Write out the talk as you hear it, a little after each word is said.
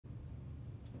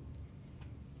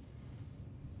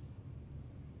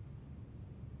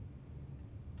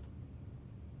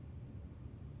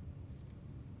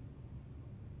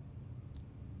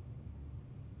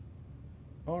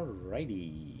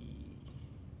Alrighty.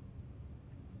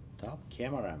 Top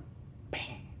camera. Bam.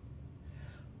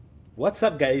 What's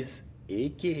up, guys?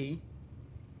 AKA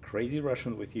Crazy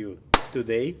Russian with you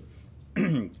today.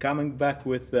 Coming back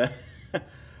with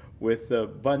with a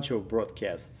bunch of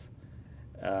broadcasts.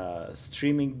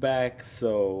 Streaming back,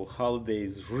 so holiday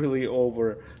is really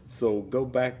over. So go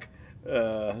back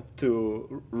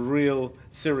to real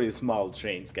serious model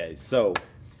trains, guys. So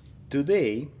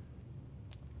today,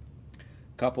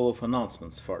 couple of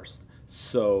announcements first.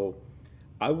 So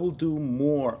I will do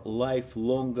more live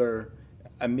longer.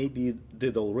 I maybe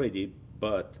did already,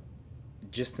 but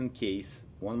just in case,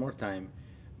 one more time,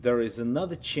 there is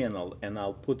another channel, and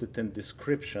I'll put it in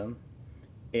description.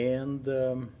 And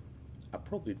I'll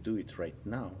probably do it right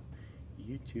now.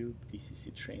 YouTube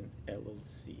DCCTRAIN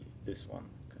LLC. This one,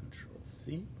 Control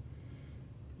C.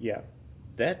 Yeah,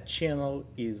 that channel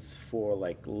is for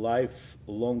like live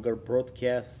longer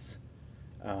broadcasts.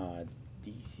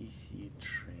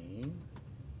 DCCTRAIN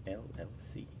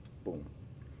LLC. Boom.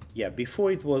 Yeah,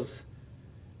 before it was,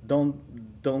 don't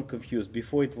confuse.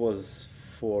 Before it was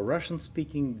for Russian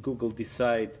speaking. Google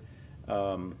decide,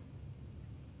 YouTube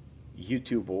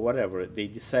or whatever, they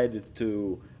decided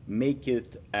to make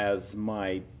it as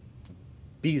my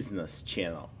business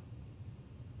channel.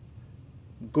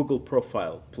 Google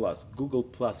profile plus, Google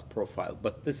plus profile,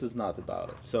 but this is not about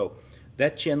it. So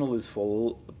that channel is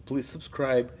for, please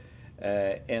subscribe.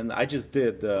 And I just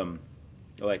did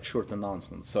like short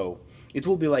announcements. So it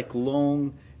will be like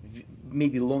long,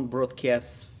 maybe long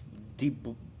broadcasts, deep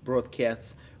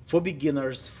broadcasts for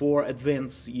beginners, for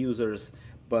advanced users.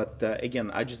 But again,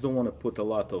 I just don't want to put a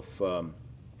lot of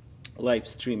live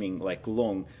streaming like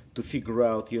long to figure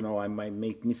out, you know, I might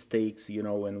make mistakes, you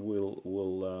know, and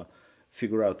we'll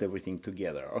figure out everything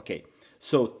together. Okay,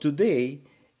 so today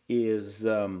is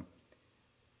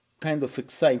kind of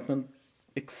excitement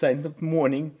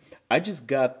morning. I just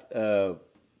got a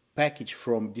package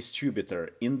from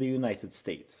distributor in the United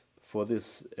States for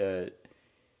this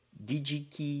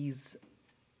Digikeijs.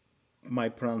 My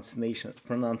pronunciation,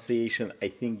 I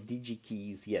think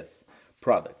Digikeijs, yes,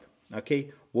 product.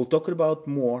 Okay, we'll talk about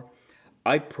more.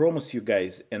 I promise you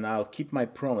guys, and I'll keep my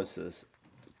promises,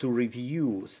 to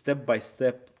review step by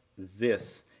step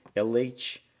this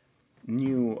LH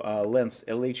new lens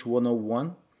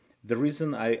LH101. The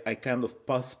reason I kind of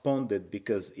postponed it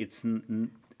because it's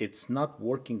not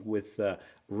working with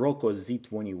Roku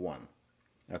Z21.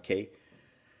 Okay,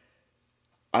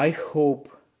 I hope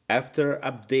after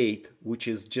update, which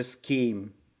is just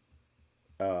came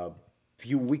a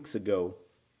few weeks ago,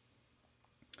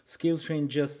 ScaleTrain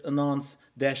just announced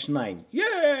 -9.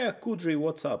 Yeah, Kudri,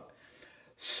 what's up?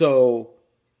 So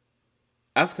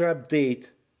after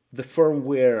update, the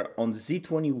firmware on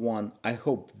Z21, I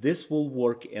hope this will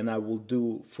work and I will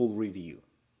do full review.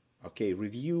 Okay,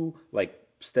 review like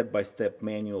step-by-step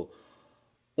manual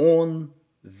on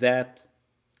that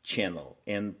channel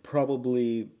and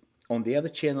probably on the other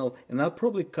channel, and I'll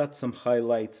probably cut some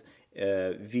highlights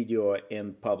video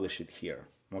and publish it here.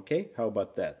 Okay, how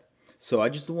about that? So I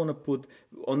just don't want to put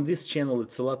on this channel,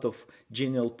 it's a lot of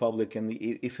general public, and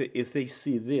if they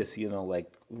see this, you know,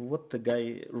 like what the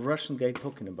guy, Russian guy,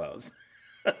 talking about.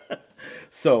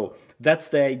 So that's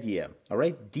the idea. All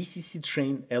right,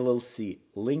 DCCTRAIN LLC,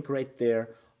 link right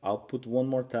there. I'll put one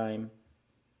more time,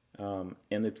 and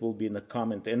it will be in the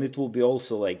comment, and it will be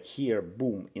also like here,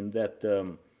 boom, in that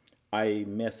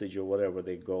iMessage or whatever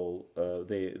they go,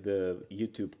 the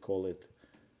YouTube call it,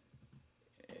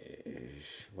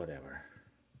 whatever.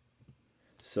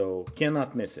 So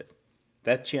cannot miss it.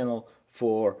 That channel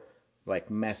for like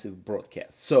massive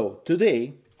broadcasts. So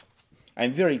today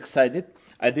I'm very excited.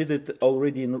 I did it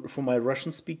already for my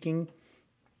Russian speaking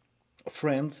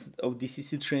friends of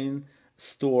DCCTRAIN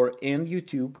store and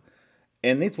YouTube,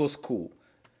 and it was cool.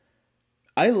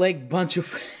 I like bunch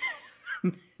of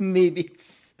maybe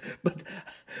it's but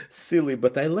silly,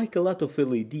 but I like a lot of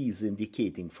LEDs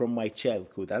indicating from my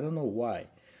childhood. I don't know why.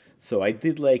 So I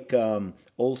did like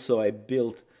also I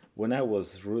built when I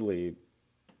was really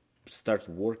start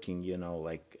working, you know,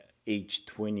 like age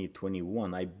 20,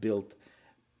 21, I built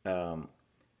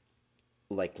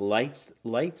like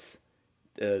lights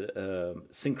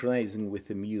synchronizing with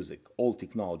the music, all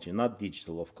technology, not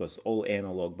digital, of course, all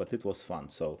analog, but it was fun.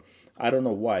 So I don't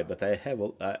know why, but I have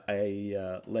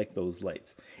I like those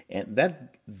lights, and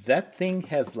that thing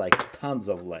has like tons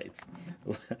of lights.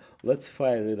 Let's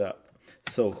fire it up.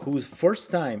 So who's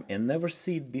first time and never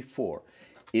see it before,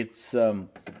 it's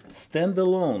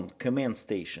standalone command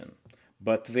station,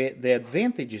 but the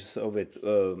advantages of it,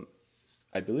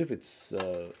 I believe it's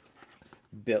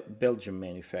Belgium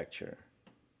manufacturer.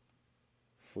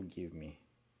 Forgive me.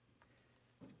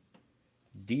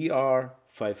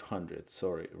 DR500,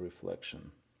 sorry,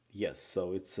 reflection. Yes,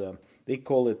 so it's they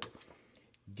call it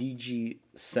DG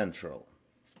Central.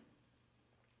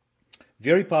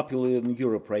 Very popular in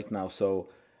Europe right now. So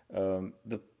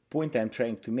the point I'm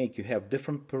trying to make, you have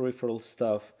different peripheral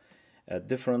stuff,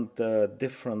 different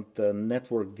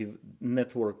network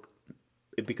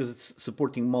because it's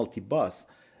supporting multi-bus.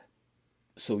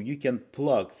 So you can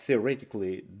plug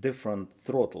theoretically different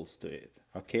throttles to it.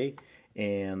 Okay,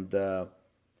 and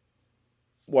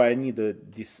well,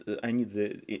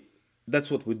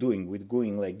 that's what we're doing. We're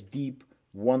going like deep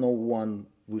 101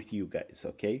 with you guys,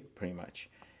 okay, pretty much.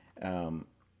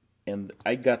 And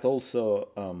I got also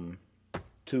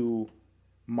two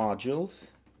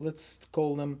modules, let's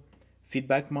call them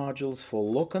feedback modules for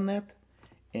LocoNet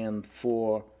and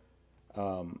for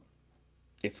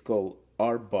it's called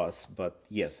R bus, but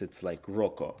yes, it's like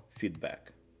Rocco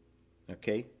feedback,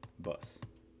 okay, bus,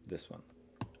 this one.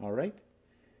 All right,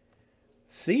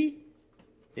 see,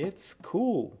 it's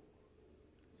cool.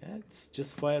 It's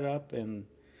just fire up, and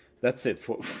that's it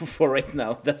for for right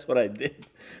now. That's what I did.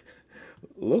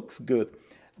 Looks good.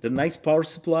 The nice power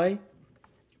supply,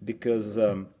 because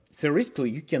theoretically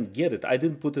you can get it. I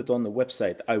didn't put it on the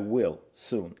website. I will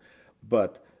soon.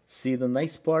 But see the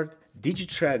nice part?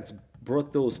 Digitrax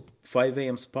brought those 5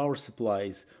 amps power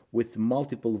supplies with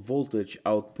multiple voltage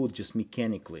output just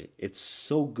mechanically. It's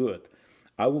so good.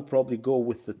 I will probably go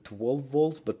with the 12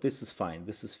 volts, but this is fine.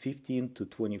 This is 15 to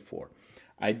 24.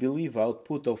 I believe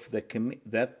output of the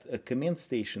command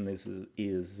station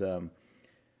is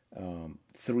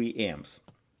 3 amps.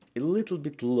 A little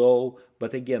bit low,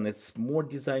 but again, it's more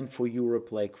designed for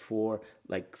Europe, like for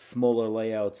like smaller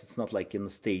layouts. It's not like in the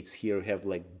States. Here you have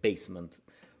like basement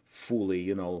fully,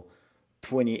 you know,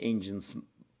 20 engines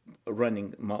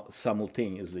running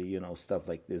simultaneously, you know, stuff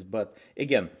like this. But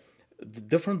again, the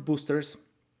different boosters,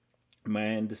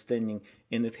 my understanding,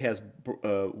 and it has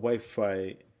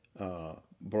Wi-Fi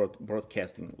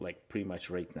broadcasting like pretty much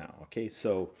right now. Okay,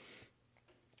 so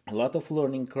a lot of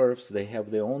learning curves. They have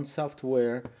their own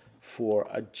software for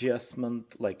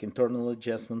adjustment, like internal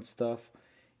adjustment stuff,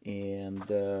 and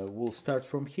we'll start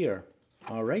from here.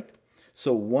 All right,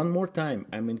 so one more time,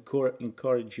 I'm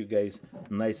encourage you guys.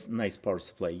 Nice power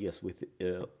supply, yes, with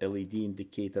LED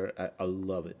indicator. I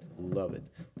love it, love it.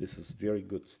 This is very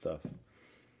good stuff.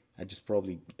 I just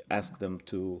probably ask them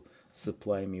to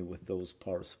supply me with those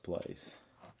power supplies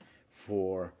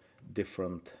for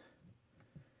different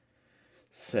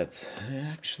sets.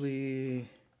 Actually,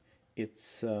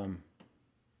 it's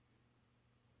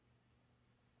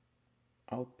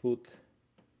output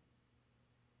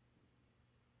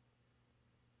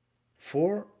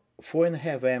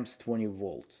 4.5 amps, 20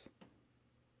 volts.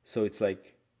 So it's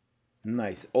like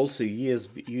nice. Also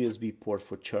USB port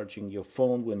for charging your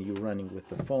phone when you're running with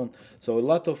the phone. So a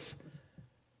lot of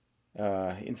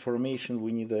information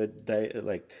we need to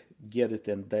like get it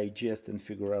and digest and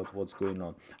figure out what's going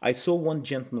on. I saw one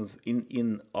gentleman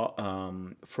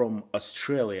from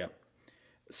Australia.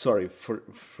 Sorry,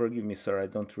 forgive me, sir. I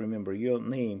don't remember your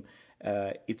name.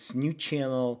 It's new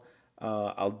channel.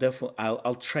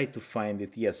 I'll try to find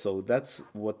it. Yes, so that's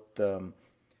what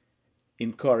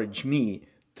encouraged me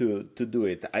to do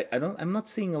it. I'm not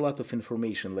seeing a lot of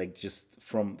information like just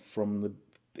from the.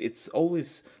 It's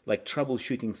always like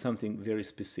troubleshooting something very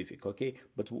specific, okay?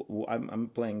 But I'm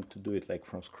planning to do it like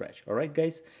from scratch. All right,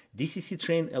 guys.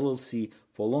 DCCTRAIN LLC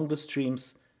for longer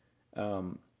streams.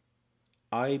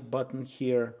 I button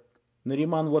here.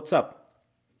 Nuriman, what's up?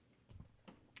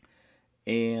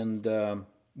 And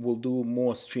we'll do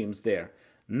more streams there.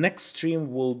 Next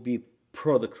stream will be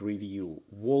product review.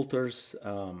 Walters.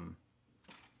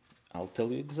 I'll tell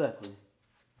you exactly.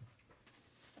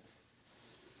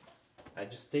 I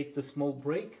just take the small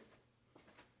break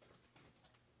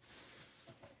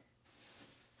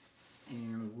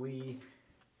and we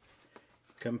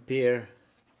compare.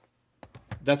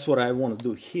 That's what I want to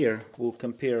do here. We'll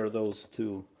compare those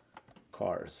two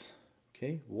cars.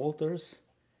 Okay, Walters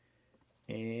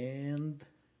and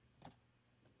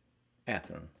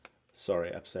Athearn.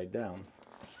 Sorry, upside down.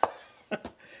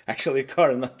 Actually, a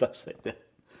car, not upside down.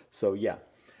 So yeah,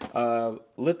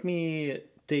 let me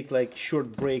take like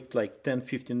short break, like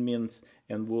 10-15 minutes,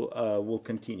 and we'll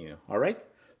continue. All right,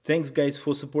 thanks guys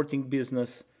for supporting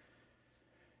business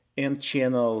and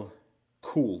channel.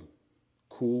 Cool.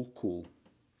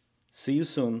 See you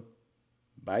soon.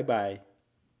 Bye bye.